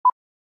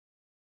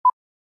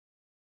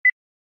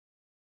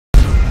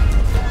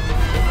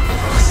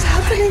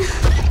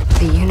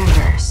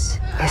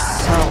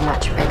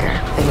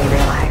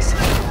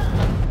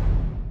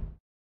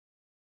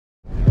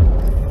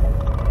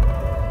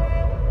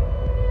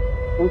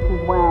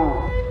Mrs.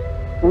 Wang.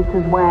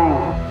 Mrs.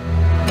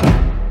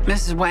 Wang.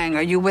 Mrs. Wang,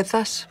 are you with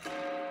us?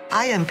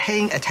 I am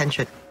paying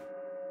attention.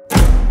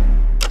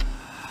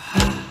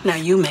 Now,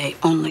 you may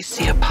only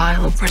see a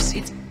pile of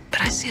receipts,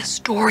 but I see a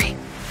story.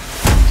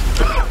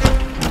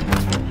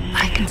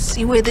 I can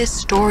see where this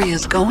story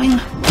is going.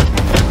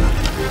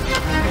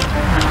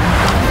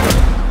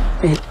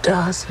 It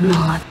does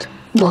not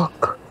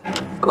look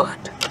good.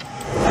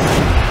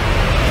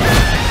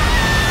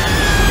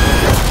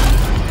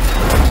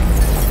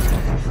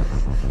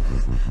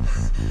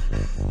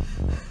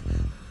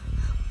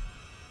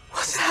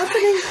 What's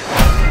happening?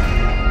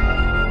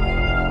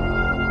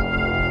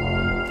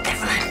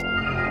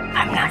 Evelyn,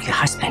 I'm not your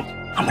husband.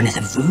 I'm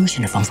another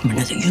version of him from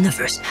another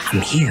universe.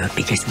 I'm here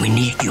because we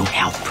need your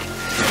help.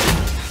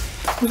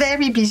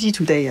 Very busy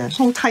today.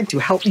 No time to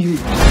help you.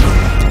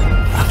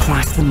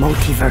 Across the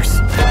multiverse,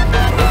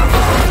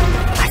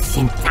 I've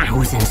seen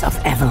thousands of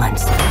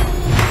Evelyns.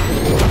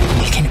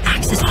 You can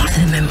access all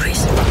their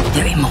memories,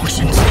 their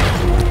emotions,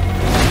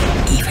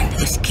 even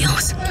their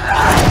skills.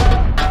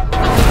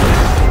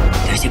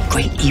 There's a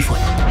great evil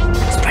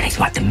spreading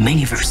throughout the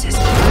many verses.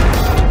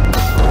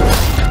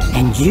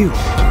 And you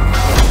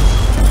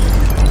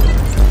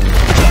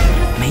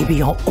may be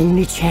your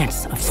only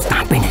chance of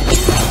stopping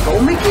it.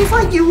 Don't make me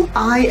fight you.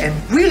 I am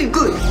really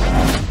good.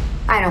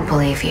 I don't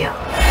believe you.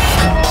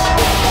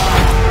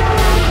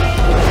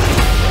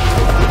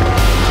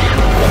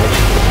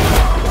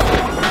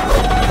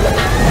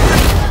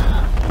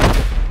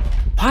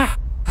 Wow,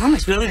 that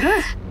was really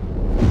good.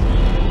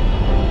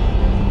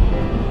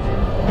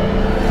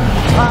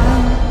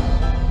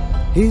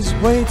 He's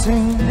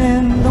waiting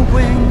in the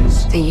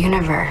wings. The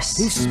universe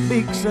He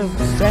speaks of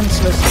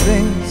senseless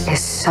things.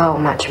 is so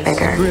much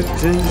bigger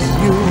Script is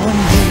you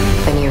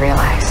and than you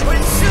realize.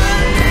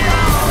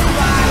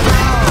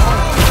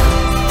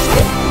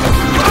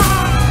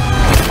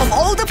 Of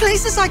all the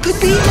places I could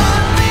be,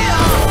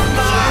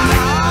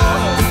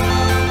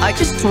 I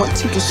just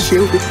want you to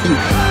share with you.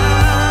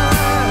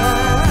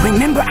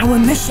 Remember our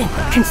mission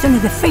concerning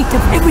the fate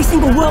of every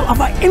single world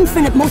of our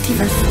infinite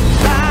multiverse.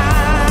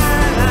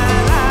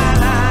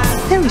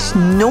 There is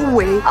no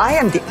way I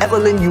am the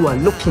Evelyn you are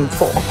looking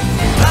for.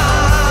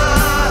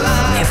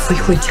 Every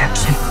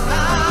rejection,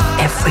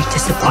 every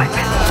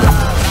disappointment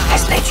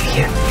has led you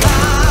here.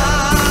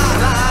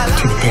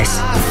 To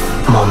this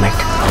moment.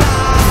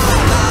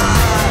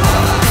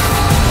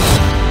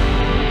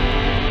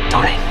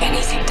 Don't let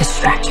anything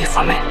distract you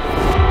from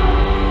it.